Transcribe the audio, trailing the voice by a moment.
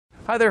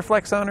Hi there,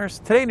 Flex owners.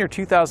 Today in your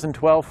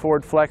 2012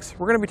 Ford Flex,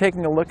 we're going to be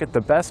taking a look at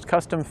the best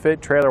custom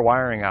fit trailer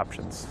wiring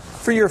options.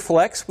 For your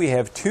Flex, we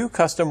have two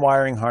custom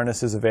wiring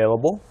harnesses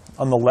available.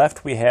 On the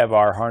left, we have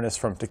our harness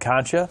from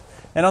Tekonsha,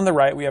 and on the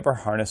right, we have our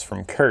harness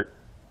from Curt.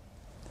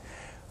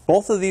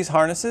 Both of these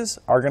harnesses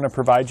are going to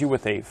provide you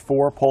with a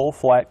 4-pole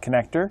flat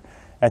connector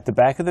at the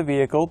back of the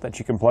vehicle that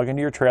you can plug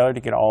into your trailer to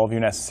get all of your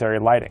necessary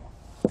lighting.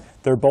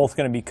 They're both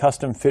going to be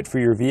custom fit for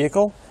your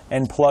vehicle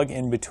and plug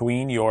in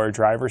between your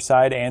driver's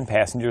side and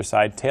passenger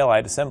side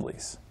taillight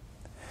assemblies.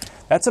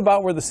 That's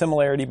about where the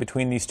similarity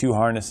between these two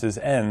harnesses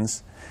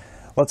ends.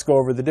 Let's go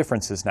over the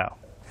differences now.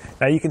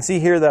 Now you can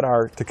see here that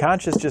our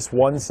Tekonsha is just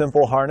one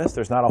simple harness.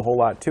 There's not a whole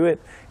lot to it,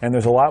 and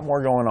there's a lot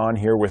more going on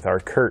here with our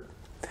Curt.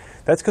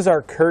 That's because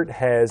our Curt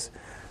has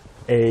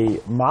a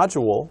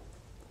module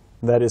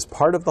that is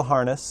part of the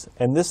harness,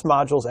 and this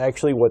module is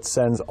actually what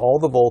sends all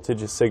the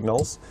voltage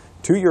signals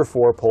to your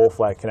 4-pole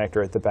flat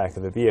connector at the back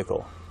of the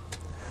vehicle.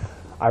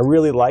 I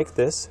really like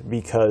this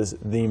because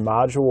the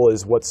module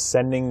is what's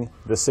sending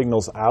the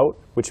signals out,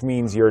 which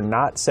means you're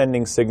not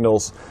sending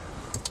signals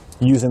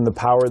using the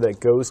power that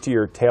goes to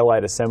your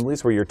taillight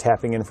assemblies where you're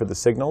tapping in for the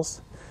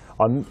signals.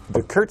 On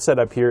the Curt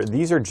setup here,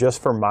 these are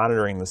just for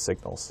monitoring the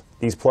signals.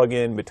 These plug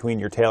in between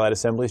your taillight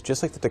assemblies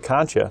just like the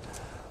Tekonsha,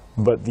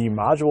 but the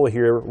module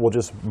here will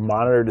just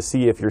monitor to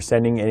see if you're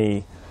sending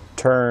any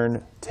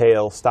turn,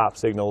 tail, stop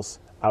signals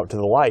out to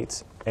the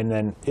lights, and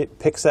then it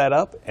picks that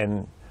up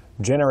and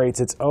generates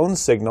its own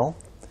signal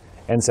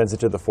and sends it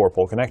to the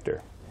 4-pole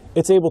connector.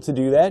 It's able to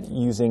do that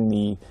using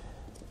the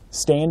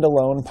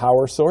standalone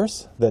power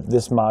source that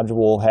this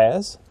module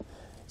has.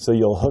 So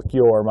you'll hook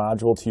your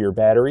module to your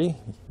battery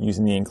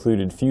using the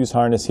included fuse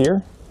harness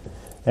here,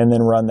 and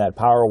then run that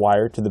power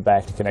wire to the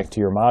back to connect to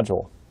your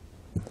module.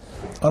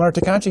 On our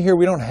Tekonsha here,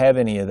 we don't have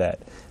any of that.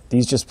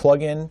 These just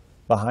plug in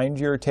behind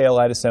your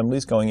taillight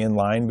assemblies, going in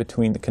line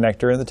between the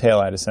connector and the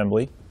taillight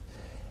assembly.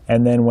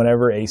 And then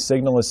whenever a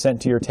signal is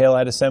sent to your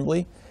taillight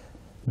assembly,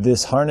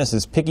 this harness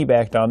is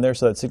piggybacked on there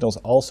so that signal is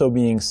also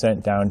being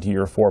sent down to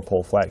your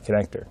 4-pole flat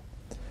connector.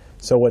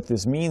 So what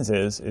this means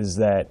is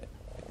that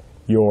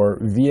your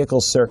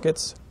vehicle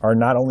circuits are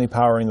not only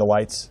powering the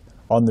lights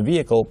on the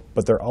vehicle,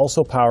 but they're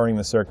also powering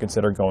the circuits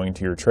that are going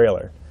to your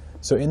trailer.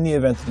 So in the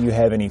event that you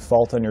have any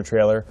fault on your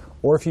trailer,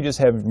 or if you just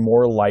have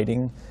more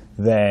lighting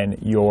than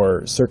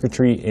your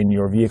circuitry in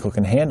your vehicle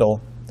can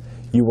handle,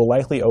 you will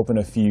likely open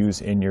a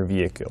fuse in your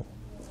vehicle.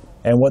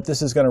 And what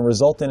this is going to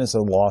result in is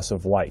a loss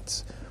of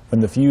lights.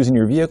 When the fuse in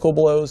your vehicle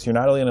blows, you're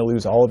not only going to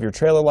lose all of your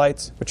trailer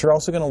lights, but you're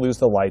also going to lose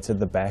the lights at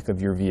the back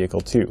of your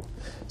vehicle too.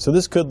 So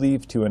this could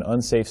lead to an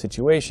unsafe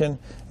situation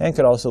and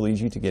could also lead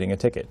you to getting a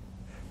ticket.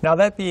 Now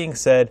that being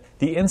said,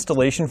 the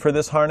installation for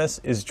this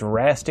harness is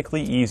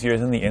drastically easier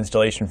than the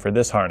installation for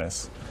this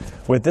harness.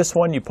 With this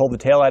one, you pull the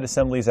taillight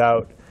assemblies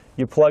out,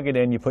 you plug it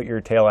in, you put your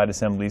taillight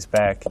assemblies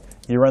back,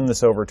 you run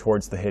this over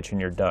towards the hitch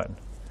and you're done.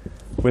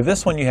 With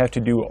this one, you have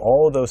to do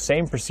all of those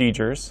same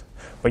procedures,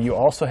 but you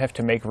also have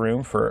to make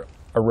room for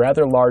a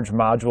rather large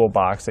module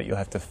box that you'll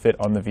have to fit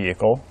on the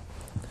vehicle.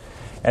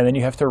 And then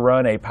you have to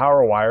run a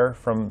power wire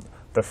from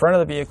the front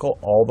of the vehicle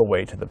all the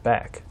way to the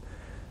back.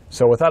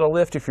 So without a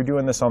lift, if you're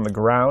doing this on the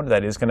ground,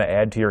 that is going to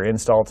add to your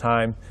install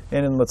time.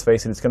 And then, let's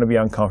face it, it's going to be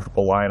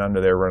uncomfortable lying under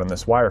there running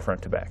this wire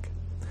front to back.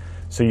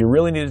 So you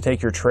really need to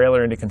take your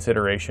trailer into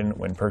consideration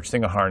when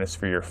purchasing a harness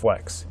for your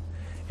Flex.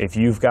 If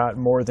you've got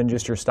more than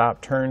just your stop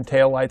turn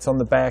tail lights on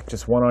the back,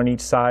 just one on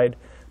each side,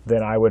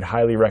 then I would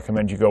highly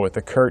recommend you go with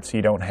the Curt so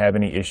you don't have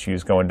any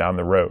issues going down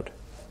the road.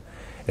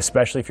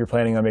 Especially if you're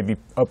planning on maybe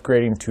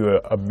upgrading to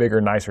a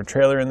bigger, nicer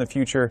trailer in the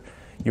future,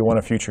 you want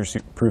to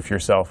future-proof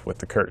yourself with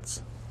the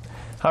Curts.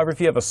 However,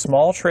 if you have a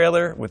small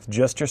trailer with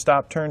just your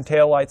stop turn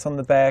tail lights on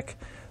the back,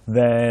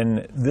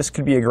 then this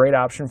could be a great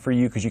option for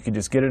you because you could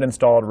just get it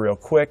installed real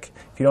quick.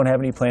 If you don't have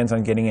any plans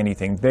on getting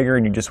anything bigger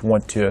and you just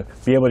want to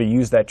be able to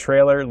use that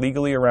trailer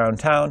legally around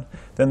town,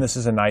 then this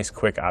is a nice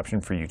quick option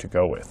for you to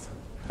go with.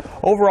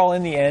 Overall,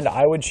 in the end,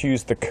 I would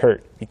choose the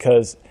Curt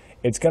because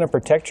it's going to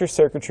protect your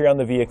circuitry on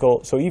the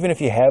vehicle, so even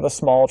if you have a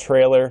small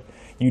trailer,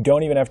 you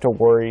don't even have to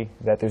worry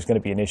that there's going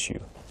to be an issue.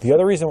 The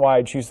other reason why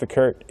I'd choose the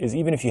Curt is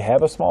even if you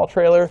have a small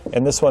trailer,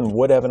 and this one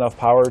would have enough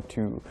power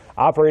to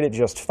operate it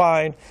just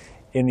fine,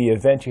 in the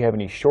event you have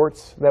any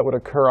shorts that would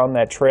occur on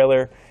that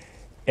trailer,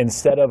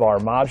 instead of our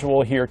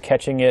module here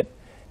catching it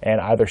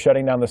and either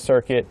shutting down the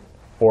circuit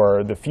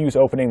or the fuse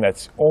opening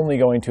that's only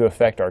going to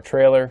affect our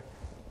trailer,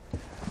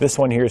 this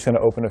one here is going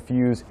to open a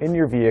fuse in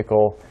your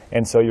vehicle,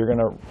 and so you're going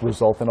to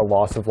result in a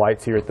loss of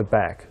lights here at the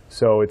back.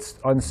 So it's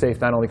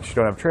unsafe not only because you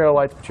don't have trailer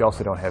lights, but you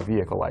also don't have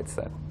vehicle lights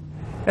then.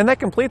 And that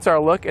completes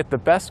our look at the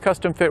best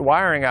custom fit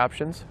wiring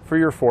options for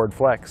your Ford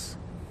Flex.